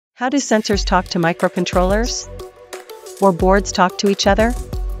How do sensors talk to microcontrollers? Or boards talk to each other?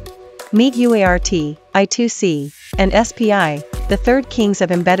 Meet UART, I2C, and SPI, the third kings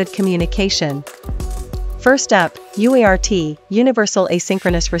of embedded communication. First up, UART, Universal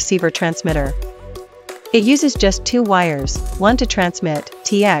Asynchronous Receiver Transmitter. It uses just two wires, one to transmit,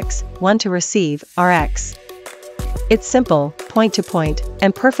 TX, one to receive, RX. It's simple, point-to-point,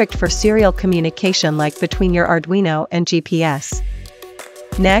 and perfect for serial communication like between your Arduino and GPS.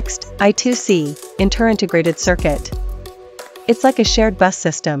 Next, I2C, Inter-Integrated Circuit. It's like a shared bus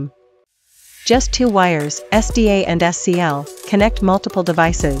system. Just two wires, SDA and SCL, connect multiple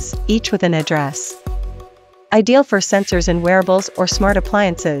devices, each with an address. Ideal for sensors in wearables or smart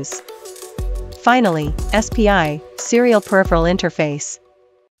appliances. Finally, SPI, Serial Peripheral Interface.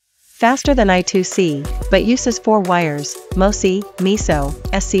 Faster than I2C, but uses four wires, MOSI, MISO,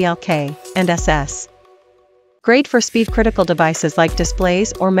 SCLK, and SS. Great for speed-critical devices like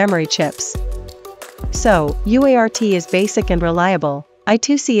displays or memory chips. So, UART is basic and reliable,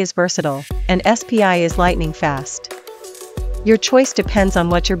 I2C is versatile, and SPI is lightning fast. Your choice depends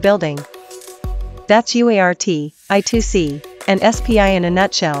on what you're building. That's UART, I2C, and SPI in a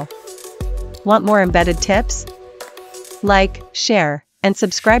nutshell. Want more embedded tips? Like, share, and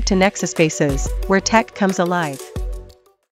subscribe to Nexaspaces, where tech comes alive.